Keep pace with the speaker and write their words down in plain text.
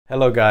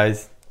Hello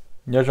guys,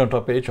 nhớ trong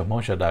topic trong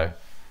mong chờ đợi.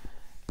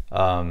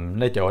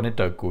 Nên chỗ nên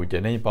chờ cụ chỉ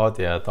nên bảo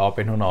thì tao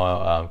bên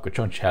nó của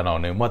trong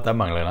channel nếu mà tao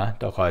mang lên á,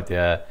 tao khỏi thì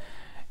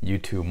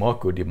YouTube mà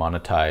cụ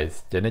demonetized,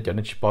 chỉ nên chỗ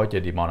nên chỉ bảo chỉ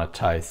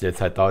demonetized, chỉ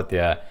sai tao thì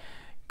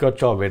có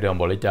cho video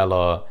bảo lý cho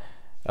là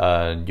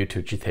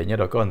YouTube chỉ thấy nhớ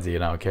được con gì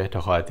nào, ok?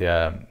 Tao khỏi thì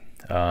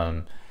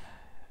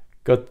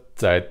có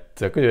tại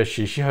cái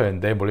gì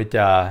hơn đây bảo lý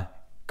cho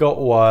có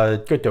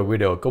cho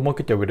video có một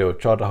cái cho video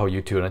cho tao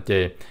YouTube nó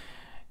chỉ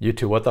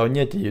YouTube tao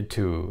nhớ chỉ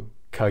YouTube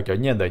khởi cho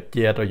nhân đời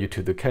chia cho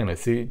YouTube từ khang là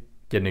xí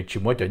cho nên chỉ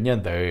muốn cho nhân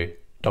đời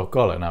đâu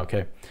có lại nào,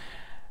 ok.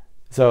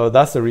 So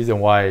that's the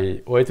reason why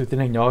ôi tôi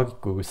tin nhỏ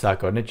của sa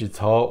có nên chỉ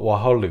cho và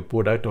họ lựa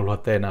bù đá đồ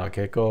lót tên nào,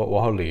 ok, có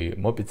và họ lựa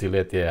mỗi bị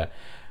tiền thì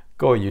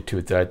có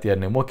YouTube tại tiền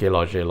nếu mỗi cái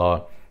lò gì lò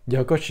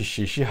giờ có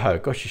xí hở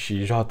có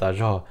xí rõ ta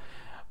rõ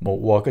một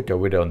và cái chỗ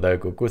video đời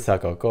của sa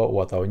có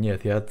và tao nhớ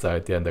thì tại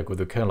tiền đời của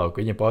tôi khang là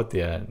cái như bao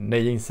tiền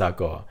nên những sa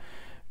có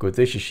của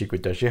tôi xí của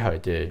cho xí hở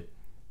chứ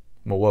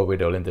một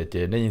video lên tới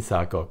chế nên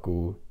sao có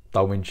cú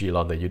tao mình chỉ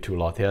làm tại YouTube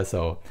lo thế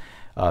sao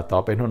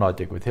tao bên nó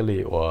chỉ có thể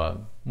li và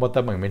một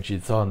tấm mình chỉ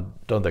chọn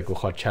trong tại cú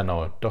hot channel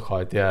đó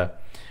khỏi thì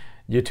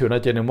YouTube nó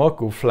chỉ nên một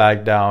cú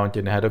flag down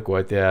chỉ nên hai đứa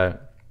của thì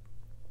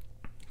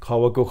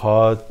khó cú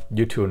hot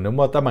YouTube nếu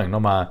một tấm mình nó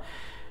mà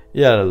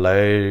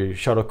lại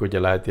sau đó cú trở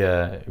lại thì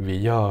vì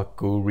do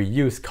cú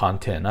reuse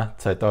content á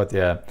sai tao thì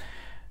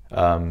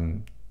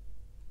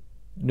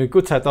nếu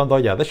cú sai tao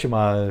giờ đó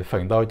mà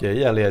phần tao chỉ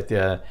là thì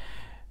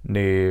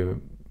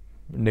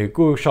nếu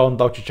cứ sau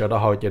tao chỉ cho đó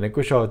hỏi cho nên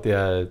cứ sau thì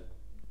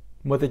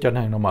mua tới cho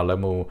hàng nó mà lại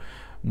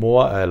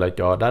mua lại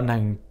cho đàn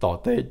hàng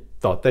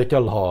tỏ tế cho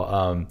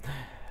họ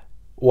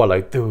qua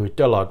lại từ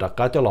cho họ đặt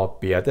cá cho họ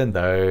bịa tên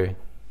đời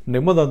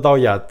nếu mua tao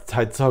giờ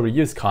hay cho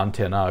reuse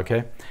content ok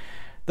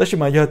đó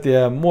mà giờ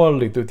thì mua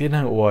lịch từ tiến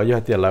hàng qua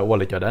giờ thì lại qua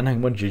lại cho đàn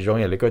hàng muốn chỉ giống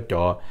như lấy có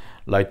cho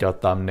lại cho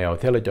thumbnail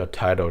thế lại cho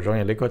title giống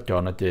như lấy có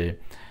cho nó chỉ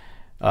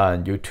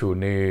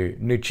YouTube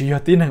ni chỉ có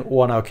tin hàng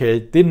one ok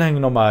tin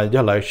hàng nó mà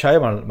giờ lại sai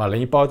mà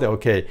lấy bao thì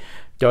ok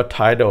cho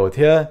title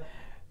thế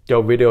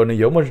cho video này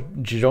giống mà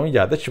chỉ giống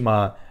vậy tức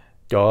mà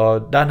cho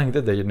đan hàng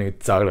thế thì ni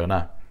sợ rồi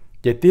nè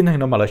chỉ tin hàng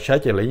nó mà lại sai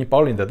chỉ lấy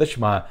bao liền tức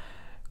mà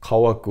เขา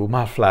กู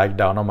มา flag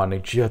down nó mà ni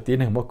chỉ có tin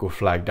hàng màกู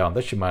flag down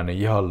tức mà ni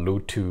giờ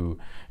YouTube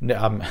ni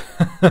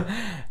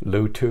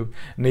YouTube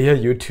ni giờ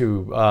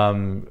YouTube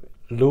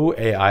lu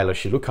AI là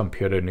chỉ lu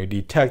computer ni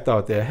detect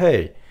out there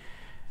hey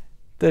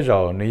thế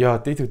rồi nếu giờ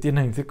tí thứ tiên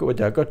hành thì cũng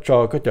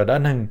có cho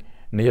đàn hành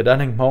nếu đàn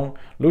hành mong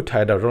lúc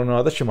thay đầu rồi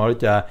nó tất nhiên là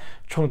cho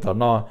trong đó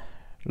nó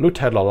lúc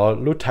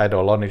thay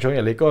đầu lo nếu trong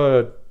nhà lấy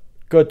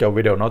có cho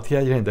video nó thì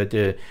hiện tại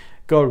chỉ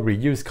có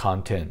reuse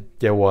content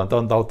chỉ hoàn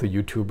toàn đầu từ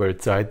YouTuber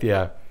trái thì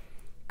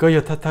có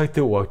giờ thay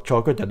từ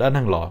cho đàn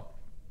hành lo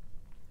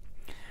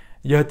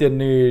giờ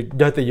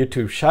thì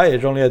YouTube sai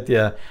trong này thì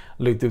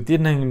lúc đầu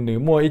tiên hành nếu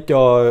mua ít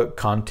cho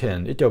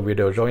content ít cho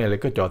video trong nhà lấy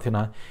có cho thế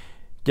nào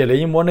chỉ là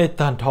những món này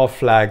toàn thọ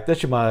flag, tức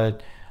là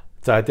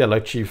tại thì là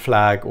chỉ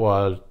flag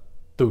và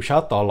tu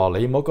sát tỏ là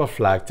lấy mỗi cái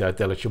flag, tại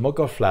thì là chỉ mỗi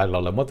cái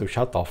flag là mỗi tu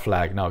sát tỏ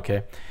flag nào, ok.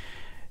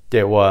 Chỉ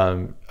là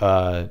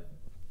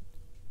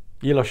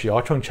ý là chỉ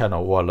ở trong channel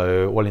và là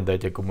liên tới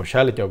chỉ cũng một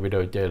sai là cho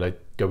video chỉ là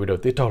cho video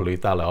tiếp theo lưỡi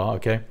ta là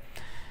ok.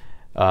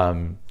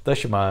 Tức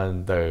là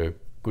từ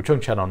của trong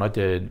channel nó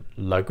chỉ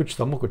là cứ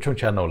sống của trong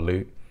channel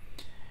lưỡi,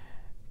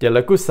 chỉ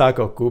là cứ sao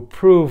có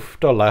proof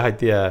đó là hay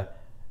thì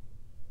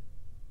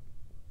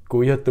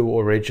cú tu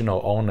original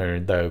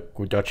owner the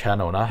cú cho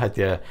channel nó hay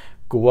thì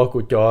cú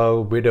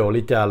cho video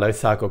lý cha lấy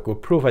sao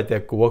cú proof hay thì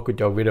cú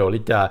cho video lý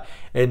cha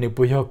anh nếu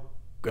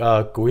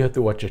cú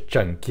tu cho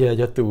chẳng kia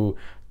cho tu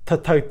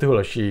thay tu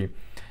là gì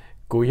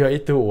cú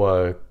ít tu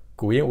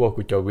cú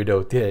cho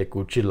video thì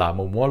cú chỉ làm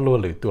một món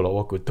luôn lử tu là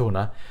cú tu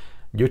nó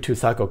YouTube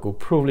sao cú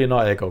proof lý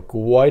nó cú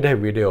quay đây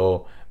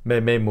video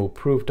mày mu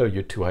proof cho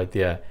YouTube hay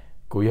thì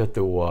cú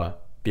tu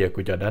bịa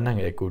cú cho đàn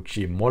hàng cú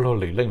chỉ món luôn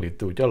lử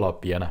tu cho lọ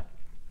bịa nè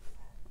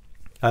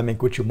I mean,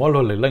 could you more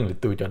lo leng le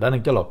tu cho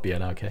đàn cho lọ bịa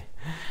nè, okay.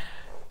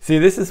 See,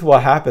 this is what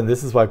happened.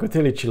 This is why could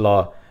tell you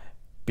lo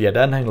bịa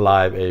đàn hàng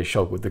live a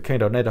show could the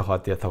kind of net họ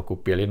tiệt thầu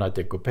could bịa lên nói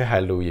chỉ could pay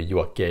hai lu ye you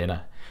okay nè.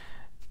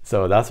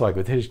 So that's why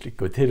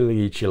could tell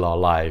you lo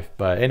live.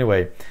 But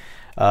anyway,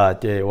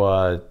 chỉว่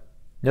า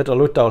nhớ cho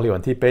lúc đầu thìวั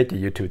นที่ไปที่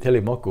YouTube ที่เล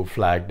ยมั่วกู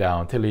flag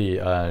down ที่เลย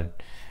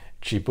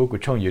chỉ bútกู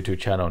ช่อง YouTube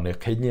channel เนี่ย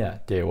แค่เนี้ย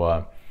chỉว่า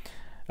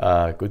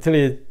กูที่เล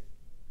ย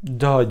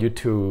do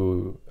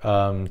YouTube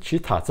chỉ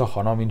thả cho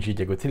họ nói mình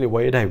chỉ có thể là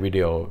quay đại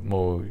video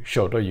một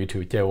show đó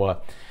YouTube chơi qua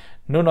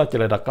nếu nó chỉ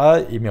là đặt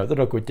cái email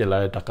đó cũng chỉ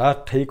là đặt cái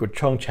thấy của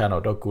trong channel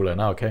đó cũng là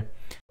okay.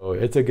 So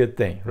it's a good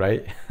thing,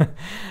 right?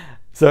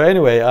 So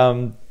anyway,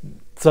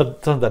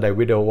 trong tại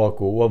video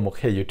của một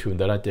cái YouTube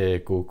đó là chơi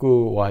của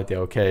quay thì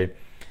okay,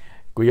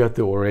 của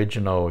YouTube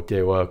original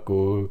chơi qua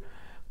của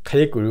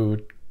thấy của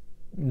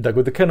đặc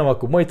biệt cái nào mà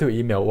của mấy thứ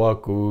email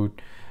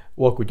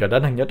của cho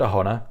đàn hàng nhất là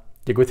họ nè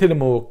chỉ có thể là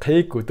một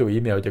cái của tụi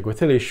email chỉ có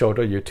thể là show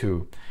cho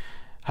YouTube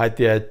hay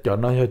thì cho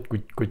nó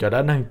của cho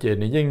đàn hàng chỉ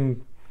nên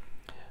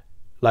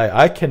like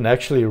I can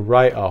actually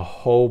write a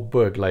whole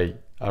book like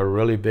a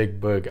really big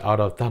book out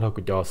of that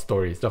của cho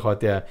stories đó họ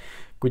thì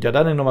của cho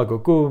đó nên nó mà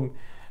của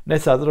nên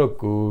sao đó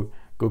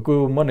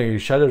của món này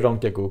sai được rong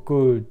chạy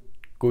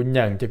của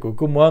nhận chạy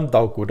của món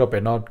tàu của đó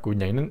phải nó của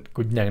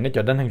nhận nó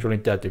cho đến hàng rồi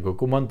chạy chạy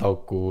của món tàu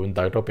của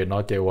tại đó phải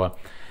nó chạy qua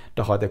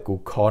đó họ thì của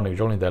call này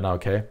rồi đến nào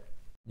okay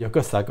giờ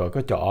có sao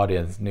có cho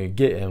audience này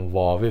get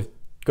involved with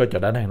có cho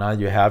đến hàng nào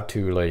you have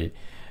to like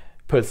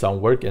put some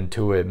work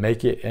into it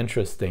make it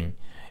interesting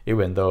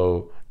even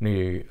though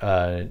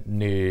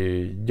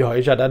do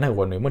ấy ra đến hàng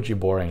วันนี้มันจะ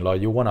boring like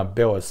you wanna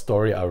build a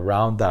story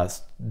around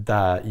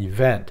that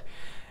event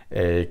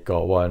ก็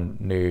วัน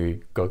นี้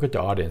ก็จะ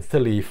audience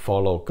ที่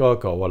follow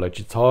ก็ว่าเราจ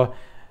ะท้อ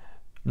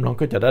น้อง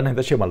ก็จะได้ในแ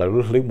ต่เชื่อมาเรา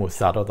ลึกหมู่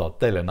สาวต่อเ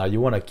ต้เลยนะ you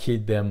wanna keep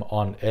them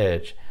on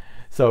edge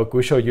so กู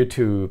show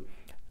YouTube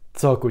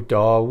so กูจ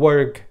ะ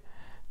work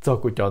so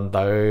กูจะต่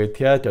อเ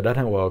ที่ยจะได้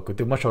ทั้งว่ากู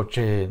ต้องมาโชว์เช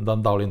นตอน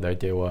ต่อเรียนต่อ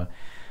เจ้า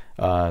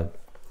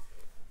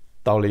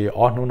ต่อเรีย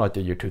นนู้นเราจ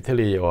ะ YouTube ที่เ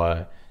รียว่า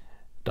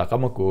แต่ก็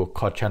มากู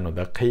call channel แ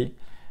ต่ขี้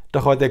แต่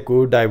คอยแต่กู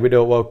ได้วิดี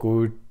โอว่ากู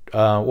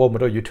ว่ามัน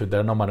ต้อง YouTube แต่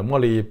น้องมันมั่ว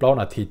ลีเปล่า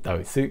นาทีต่อ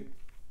ซื้อ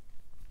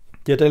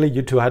เจ้าได้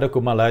YouTube ให้เรากู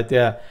มาเลยแ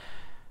ต่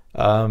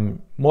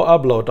มั่วอั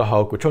พโหลดต่อเขา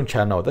กูช่อง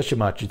channel แต่ชิ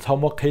มาจีเท่า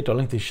มั่วขี้ต่อเ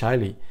รื่องที่ใช้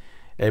เลย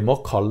มั่ว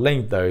ขอเล่น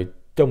แต่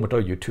เจ้ามันต้อ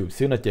ง YouTube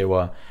ซื้อนะเจ้าว่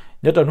า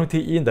nhớ trong lúc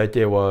thi in tại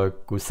chế và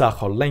cụ sa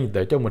khó lên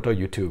tại trong một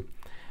YouTube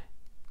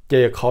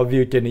chế khó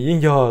view chế này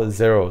do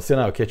zero xin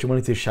nào khi chúng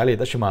mình thì sai lệch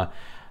đó mà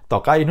ต่อ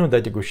การอินโนแต่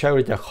จะกูใช้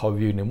จะขอ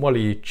วิวเนี่ยมั่ว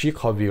ลีชี้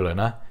ขอวิวเลย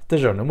นะแต่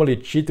เราเนี่ยมั่วลี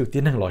ชี้ตัว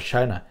ที่นั่งรอใช้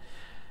นะ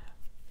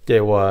เจ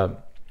ว่า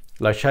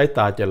เราใช้ต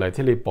าจะเลย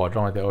ที่รีปอร์ตร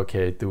งแต่โอเค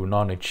ตัวนอ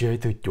นเนี่ยชี้ให้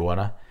ตัวจัว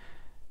นะ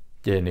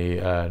เจนี่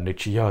เนี่ย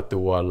ชี้ให้ตั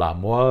วหลาม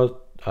ว่า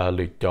ห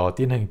รือจอ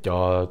ที่นั่งจอ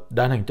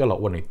ด้านนั่งจอหลอก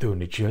วันนี้ตัว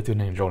เนี่ยชี้ให้ตัว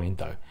นั่งรองลิ้น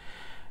เต๋อ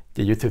จ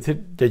ะ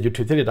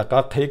YouTube ที่เราก็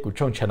เทกู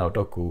ช่อง channel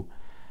ตัวกู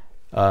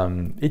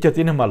อีเจ้า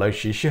ที่นั่งมาเลย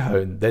ชี้ให้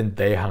เดินเ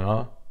ตะหังอ่ะ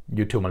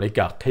YouTube มาเลย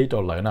กักเทตัว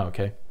เลยนะโอเค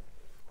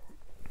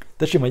แ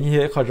ต่ชิมันยี่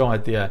ห้อเขาจงไอ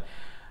เดีย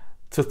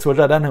สุด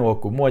ๆด้านหนึ่งว่า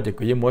กูมั่วจะ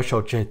กูยังมั่วโช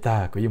ว์เจตา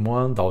กูยังมั่ว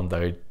ตอนเดี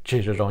ยเจ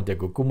จะจงจะ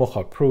กูมั่วข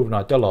อ prove นะ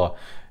จะรอ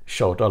โช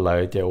ว์ตัวเล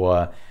ยจะว่า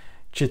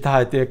ชิตาไ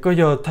อเดียก็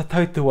ย่อถ้าเท่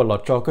าตัวหลอด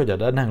จอก็จะ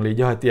ด้านหนึ่งเลย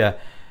ย่อไอเดีย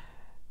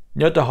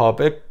nhớจะหอบไป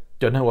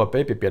จนให้ว่าไป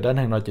เปลี่ยนด้านห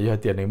นึ่งเราจะย่อ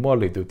เดียในมั่ว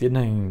หรือตัวที่ห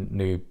นึ่งห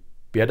รือ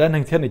เปลี่ยนด้านห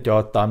นึ่งเท่านี้จอ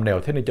ตามแนว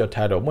เท่านี้จอ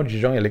title มันจะ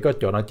จงอย่างไรก็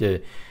จอนะเจ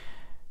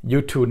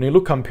YouTube ในลู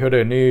กคอมพิวเตอ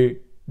ร์ใน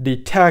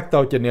detect ตั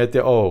วจะเนี่ยจ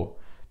ะโอ้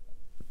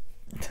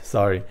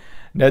sorry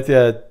เนี่ยจ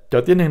ะ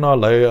cho tiến hành nó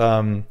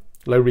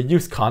lại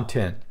reuse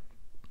content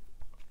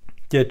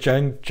giờ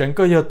chẳng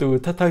có giờ từ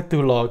thay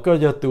từ lò có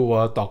giờ từ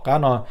tọt cá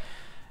nó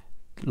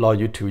lò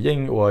YouTube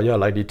nhưng giờ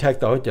lại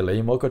detect đóจะ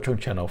lấy mỗi cái trong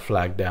channel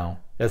flag down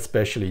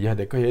especially giờ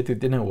để có thể từ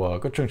tiến hành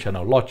cái trong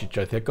channel log chỉ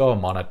cho thế có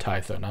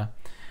monetizeนะ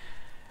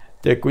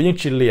แต่กูยัง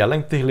ชิลเลียเรื่อ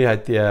งที่เลีย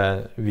ที่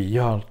วิย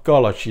อก็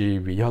เราชี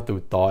วิยอตัว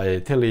ต่อ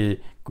ที่เลีย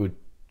กู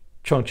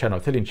ช่อง channel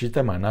ที่เลียชีแ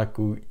ต่เหมือนนะ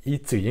กูอี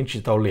สื่อยังชี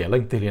ตัวเลียเรื่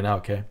องที่เลียนะโ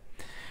อเค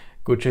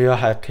กูจะ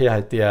ให้แค่ให้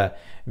เดีย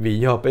วิ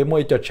ยอไปมั่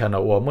วจะ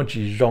channel ว่ามันจะ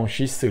รอง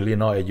ชี้สื่อเลีย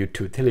นเอา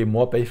YouTube ที่เลีย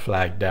มั่วไป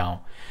flag down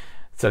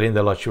สลินเด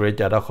อร์เราช่วย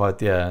จะได้ขอเ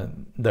ดีย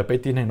เดี๋ยวไป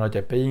ที่ไหนเราจ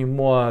ะไป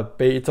มั่วไป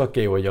จะเ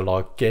กี่ยวอย่ารอ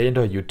เกย์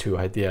ด้วย YouTube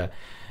ให้เดีย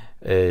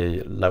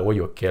เราว่าอ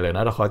ยู่เกี่ยวเลยน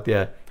ะเราขอเดีย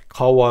เข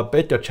าว่าไป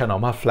จะ channel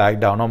มา flag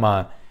down ออกมา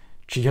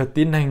chỉให้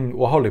ที่ไหน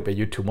ว่าเขาเลยไป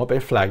YouTube มั่วไป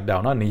flag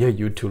down นั่นนี่ให้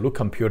YouTube ลูก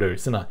คอมพิวเตอ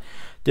ร์สินะ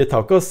จะถอ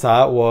ดก็สา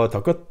ว่าถอ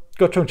ด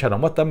ก็ช่อง channel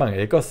มั่วแต่บาง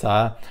ก็สา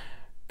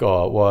ก็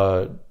ว่า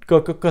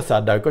ก็สา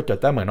ได้ก็จะ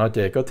ตั้งเหมือนน้อเจ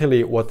ก็ที่รี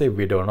ว่าที่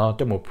วิดีโอน้อจ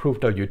ะมา prove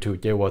到 YouTube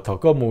เจว่าถ้า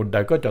ก็มูได้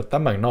ก็จะตั้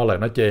งเหมือนน้อเลย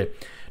น้อเจ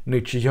นึ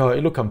กชี้ย่อไอ้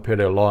ลูกคอมพิวเ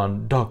ตอร์ลอน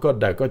ดอกก็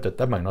ได้ก็จะ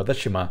ตั้งเหมือนน้อแต่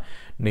ใช่ไหม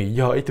นี่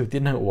ย่อไอ้ตัว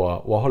ที่นั่งว่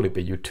าเขาเลยไป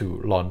YouTube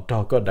ลอนดอ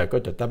กก็ได้ก็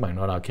จะตั้งเหมือน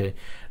น้อโอเค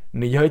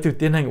นี่ย่อไอ้ตัว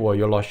ที่นั่งว่าอ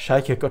ย่ารอใช้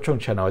แค่ก็ช่อง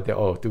channel แต่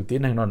ตัวที่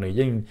นั่งน้อนี่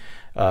ยิ่ง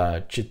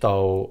จิตเอา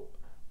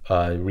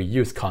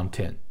reuse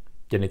content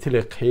จะในที่เรี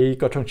ยกให้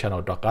ก็ช่อง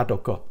channel ดอก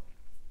ก็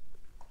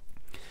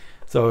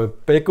so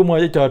ไปกูมั่ว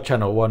ไอ้จอ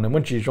channel วันนึงมั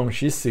นจีจง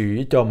ชี้สื่อไ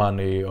อ้จอมัน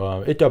นี่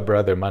ไอ้จอ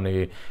brother มันนี่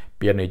เ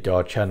ปลี่ยนไอ้จอ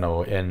channel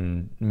in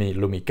มี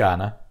ลูมิกา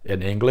นะ in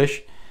English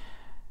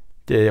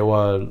เจว่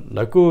าแ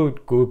ล้ว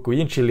กู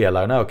ยิ่งเฉลี่ยแ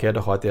ล้วนะโอเคแ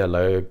ต่ขอเดี๋ยว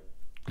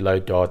เลย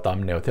จอตาม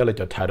แนวที่เรา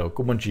จะ title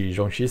กูมันจีจ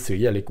งชี้สื่อ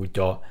อะไรกูจ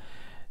อ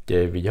เจ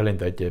วิจารณ์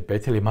แต่เจไป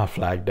ที่เรามา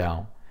flag down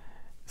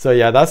so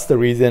yeah that's the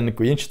reason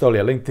กูยิ่งตัวเ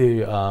รื่องที่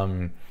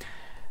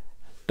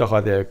แต่ขอ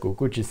เดี๋ยว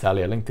กูจีสาเ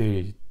รื่องที่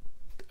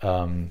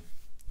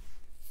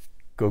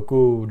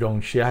กูลง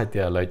เชียร์ให้เ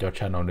ดี๋ยวเลยจอ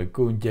channel นึก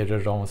กูเจริ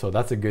ญรง so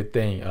that's a good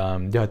thing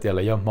เดี๋ยวเดี๋ยวเล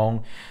ยยอมมอง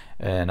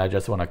and I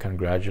just want to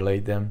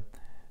congratulate them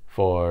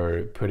for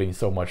putting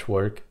so much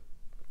work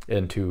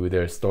into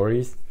their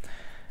stories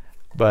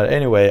but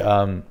anyway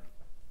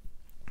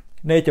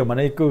ในจอมันใ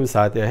นกูส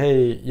าเดี๋ยวให้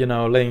you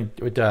know เล่น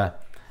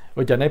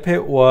ว่าจะในเพจ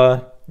ว่า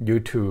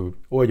YouTube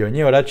ว่าอยู่เ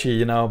นี่ยได้ชี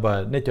you know but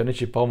ในจอใน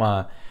ชีพอมา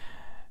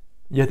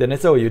อย่าแต่ใน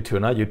เจ้า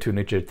YouTube นะ YouTube ใ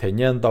นจุดเที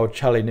ยน到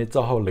challenge ในเจ้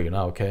าเขาหรือน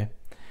ะโอเค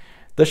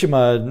แต่ชิม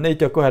าใน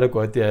จะก็ให้เรา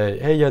ก็เดี๋ยว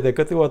เฮ้ยแต่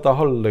ก็ที่ว่าตัวเข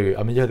าหรือ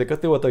ไม่ใช่แต่ก็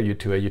ที่ว่าตัว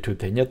YouTube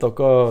ถึงเนี่ยตัว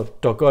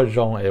ก็ร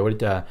องว่า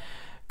จะ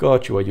ก็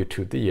ชัว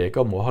YouTube ที่เย่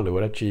ก็หมัวเขาหรือว่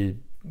าจี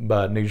แบ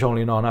บหนึ่งรอง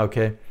นี่นอนนะโอเค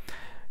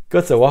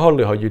có sự hóa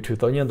lựa họ YouTube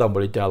tự nhiên tao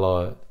mới trả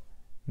lời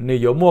nếu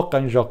có mua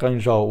căng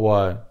rau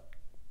và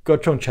có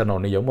trong channel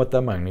nếu có mua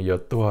tấm ảnh nếu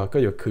có tua có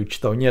có cứ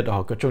tự nhiên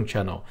họ có trong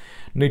channel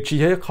nếu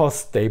chỉ hay có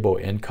stable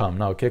income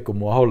nào cái cũng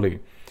mua lựa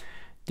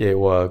cái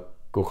và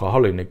cũng khó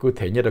lựa nếu cũng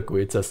thấy như là cũng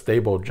it's a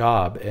stable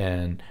job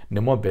and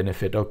nếu mua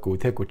benefit đó cũng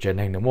thấy cũng chân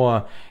hành nếu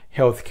mua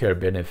healthcare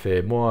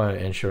benefit mua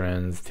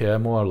insurance thế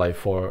mua like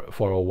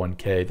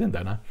 401k等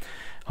等啦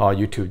họ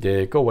YouTube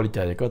để có vấn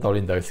đề có tạo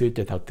lên đời sư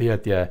để thảo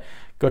tiệt thì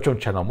có trong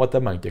channel mất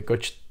tấm ảnh thì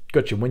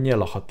có chỉ muốn nhớ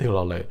là họ tiêu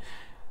là lại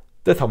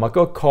แต่ถามมา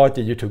ก็คอจ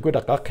ะ YouTube ก็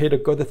ดักก็เคย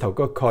ก็แต่ถาม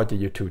ก็คอจะ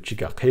YouTube chỉ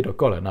cảเคย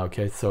ก็เลยนะ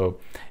okay so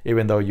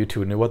even though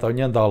YouTube นี่ว่าตอน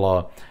นี้เราละ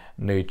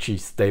นี่ chỉ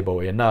stable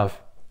enough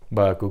แ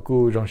ต่กู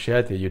ต้องใช้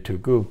ที่ YouTube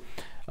กู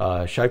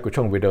ใช้กู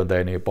ช่องวิดีโอได้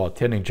นี่พอเ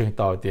ที่ยงจึง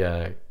ต่อที่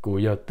กู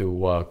อยากตั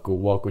ว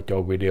กูจะ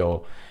วิดีโอ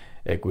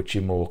กูชิ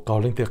มูเขา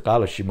ลิงก์ที่ก้า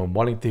หรือชิมูม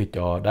อลิงก์ที่จ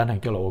อด้านหลัง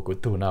จะเรากู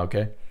ตัวนะ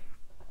okay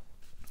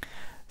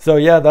so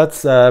yeah that's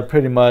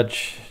pretty much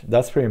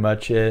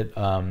it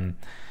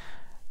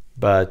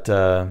but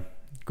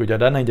กูจะ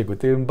ด้านหลังจะกู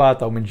ตื้อบ้า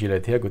ตอนมันจีเลย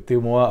เที่ยกูตื้อ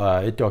มัวไ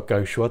อ้จอเก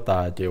ย์ชัวตา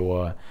เจ้าว่า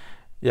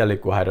อย่าเลย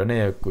กูหายแล้วเนี่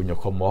ยกูอยาก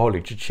ขโมยหรื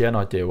อเชี่ยเน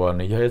าะเจ้าว่าใ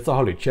นเฮ้ยซ้อ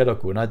หรือเชี่ยแล้ว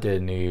กูน่าจะ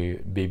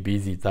นี่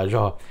busy ตา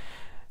จ้า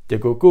เจ้า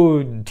กู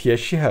เที่ย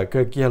เชี่ยก็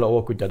เกี่ยวแล้วว่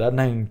ากูจะด้านห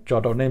ลังจอ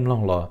ตอนนี้ล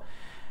งหรอ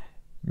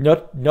ยอด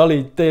เลย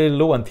เต้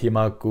รู้วันที่ม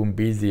ากู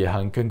busy หั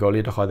งขึ้นก็เล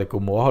ยต้องขอแต่กู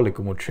มัวหรือ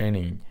กูมัว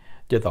training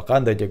เจ้าต่อกัน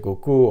เดี๋ยวเจ้า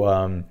กู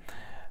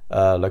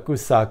แล้วกู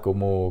ซากู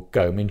มัวเ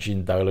กิดมันจิน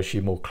เตอร์แล้วชิ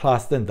มัว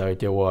class ตั้งแต่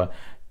เจ้าว่า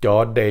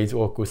your days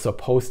orกู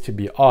supposed to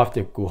be off แ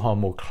ต่กูหา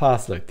หมู่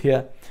class เลยเที่ย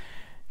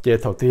เ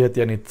จ้าที่เ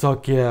จ้านี่จอ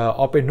เกี่ยเ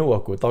อาไปนู่น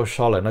กูต้องช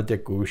อบเลยนะเจ้า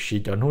กูชี้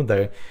จอนู่นแต่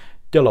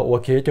เจ้าเราโอ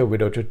เคเจ้าวิ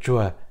ดีโอจั่ว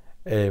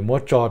มัว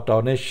จอตอ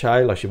นนี้ใช้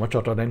หรือชิมัวจอ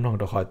ตอนนี้น้อง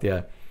ตัวขอเที่ย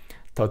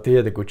ที่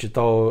แต่กูจะ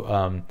ต้อง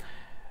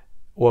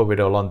ว่าวิ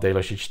ดีโอลอนเดย์ห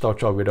รือชิต้อง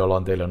จอวิดีโอลอ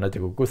นเดย์แล้วนะเจ้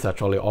ากูสาจ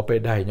อเลยเอาไป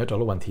ได้เนี่ยจอ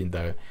ละวันทีเ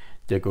ดียว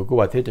เจ้ากู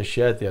ว่าเที่ยจะแช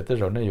ร์เที่ยแต่เ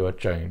ราเนี่ยอยู่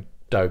จัง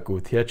แต่กู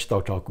เที่ยต้อ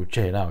งจอกูเจ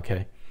นะโอเค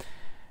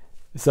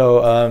so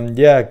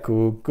yeah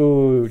กู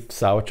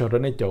สาวจอด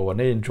ในจอวัน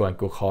นี้ join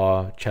กูขอ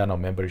channel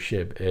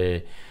membership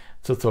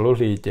สุดๆเล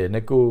ยเจ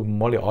นี่กูไ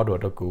ม่ได้ออเดอ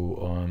ร์ตัวกู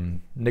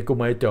นี่กูไ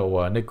ม่จอว่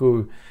านี่กู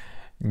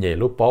เหนื่อย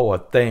รูปป้อว่า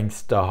thanks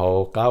ต่อเขา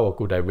ก้าวว่า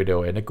กูได้วิดีโอ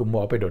นี่กูมั่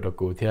วไปโดดตัว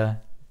กูเท่า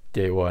เจ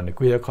ว่านี่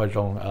กูอยากขอจ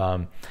ง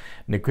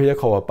นี่กูอยาก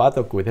ขอว่าป้า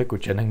ตัวกูเท่ากู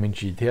จะนั่งมิน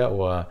จีเท่า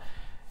ว่า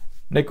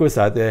นี่กูส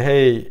าวแต่ให้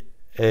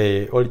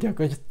โอลิจา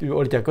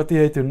ก็ที่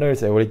ให้ทุนเนอร์ใ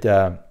ส่โอลิจา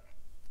ก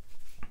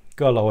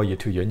ก็เราอยู่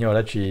ทุกอย่างแ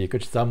ล้วชีก็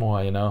จะจำหัว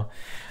you know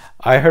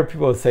I heard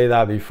people say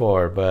that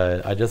before but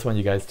I just want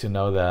you guys to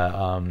know that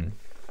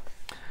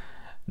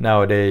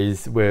nowadays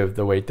with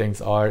the way things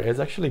are it's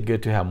actually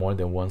good to have more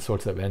than one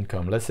source of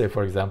income let's say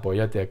for example อ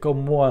ยากจะก็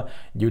มั่ว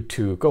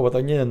YouTube ก็ว่าตอ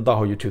นนี้ต่อ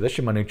YouTube ได้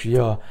ชิมันหนึ่งชี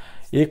อ่ะ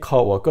อีกเขา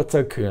ว่าก็จะ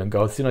คืนก็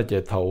สิ่งนั้นจะ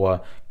เท่าว่า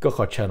ก็ข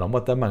อ channel มา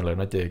ตั้งมั่งเลย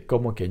นะจะก็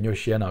มั่วเกี่ยว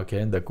เชียร์นะโอเค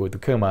แต่กู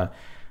ขึ้นมา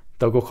แ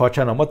ต่กูขอ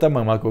channel มาตั้ง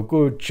มั่งมากู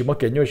ชิมั่ว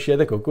เกี่ยวเชียร์แ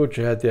ต่กูจะ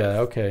ให้เ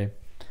โอเค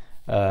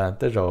แ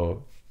ต่เรา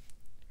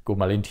กู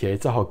มาเล่นเที่ยว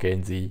จะหาเกณ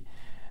ฑ์gì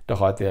แต่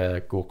ขอแต่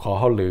กูขอเ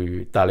ขาหรือ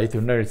แต่เลยทุ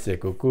นเนอร์เสีย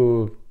กู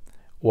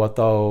ว่าโ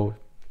ต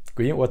กู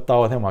ยิ่งว่าโต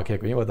ทั้งหมดแค่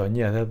กูยิ่งว่าโตเ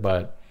นี่ยแต่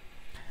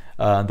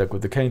แต่กู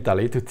จะแค่แต่เล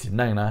ยทุกสิ่ง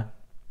นั่งนะ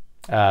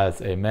as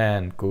a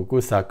man กู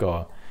สักก็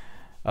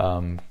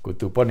กู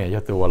ตัวป้อนเนี่ยจะ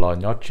ตัวเรา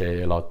ยอดเช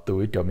เราตั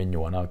วจะมีหน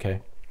วดนะโอเค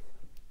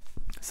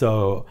so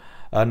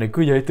ในกู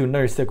ยังทุนเน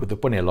อร์เสียกูตัว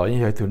ป้อนเนี่ยเรายั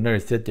งทุนเนอ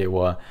ร์เสียเจ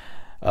ว่า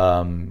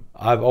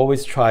I've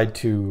always tried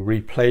to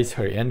replace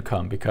her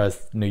income because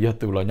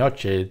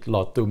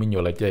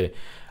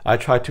I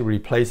try to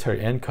replace her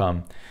income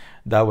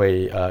that way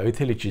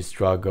utility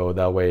struggle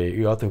that way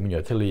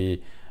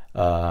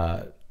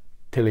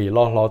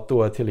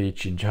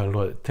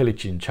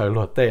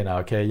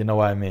okay you know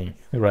what I mean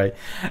right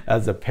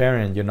as a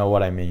parent you know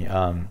what I mean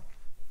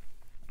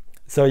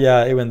so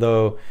yeah even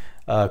though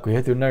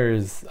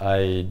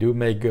I do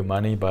make good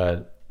money but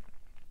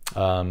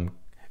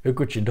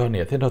กูจินทอนเ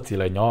นี่ยที่เราสิ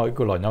เลยย่อ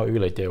กูหล่อย่อ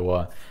เลยเจ้าว่า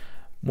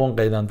มองไก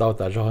ลนันเตาแ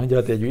ต่เราเจ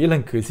อแต่อยู่อีหลั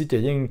งคือสิเจ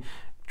ยิ่ง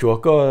จัว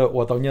ก็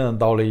ว่าตอนนี้นัน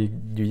เตาเลย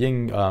อยู่ยิ่ง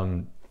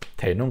เ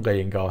ทนุ่งไกล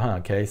ยิ่งเก่าฮะโ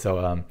อเค so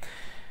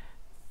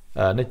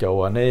นี่เจ้า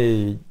ว่านี่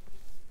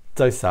ใจ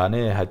สา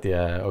นี่หายเดีย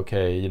โอเค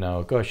you know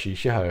ก็ชี้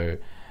เหรอ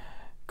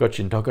ก็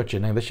จินทอก็จิน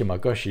ทางแต่ชิมา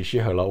ก็ชี้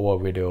เหรอเราว่า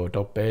วิดีโอ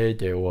ตัวเป๊ะเ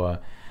จ้าว่า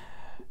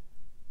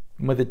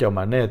เมื่อที่เจ้าม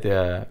าเนี่ยแต่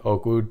โอ้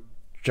กู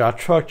จะ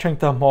ชอบช่าง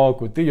ทำหอ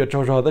กูตีอยู่โจ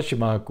โจ้แต่ชิ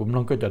มากูน้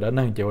องก็จะได้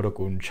นั่งเจ้าเรา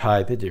กูชาย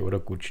ที่เจ้าเรา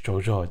กูโจ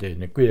โจ้เจ้า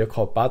เนี่ยกูอยากข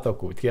อป้าตัว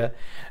กูเทีย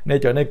เนี่ย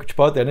เจ้าเนี่ยเฉพ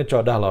าะแต่เนี่ยจอ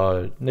ดได้หรอ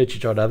เนี่ย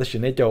จอดได้แต่ชิ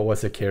เนี่ยเจ้าว่า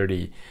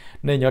security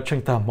เนี่ยยอดช่าง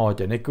ทำหอเ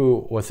จ้าเนี่ยกู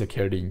ว่า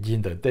security ยิน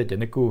แต่เจ้า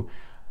เนี่ยกู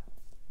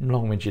น้อ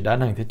งมันจีได้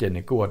นั่งที่เจ้าเ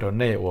นี่ยกูว่าตอน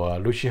เนี่ยว่า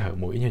รู้ชื่อห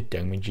มูอีเนี่ยจั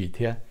งมันจีเ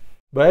ทีย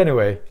but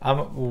anyway I'm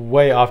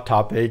way off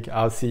topic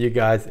I'll see you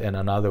guys in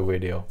another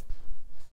video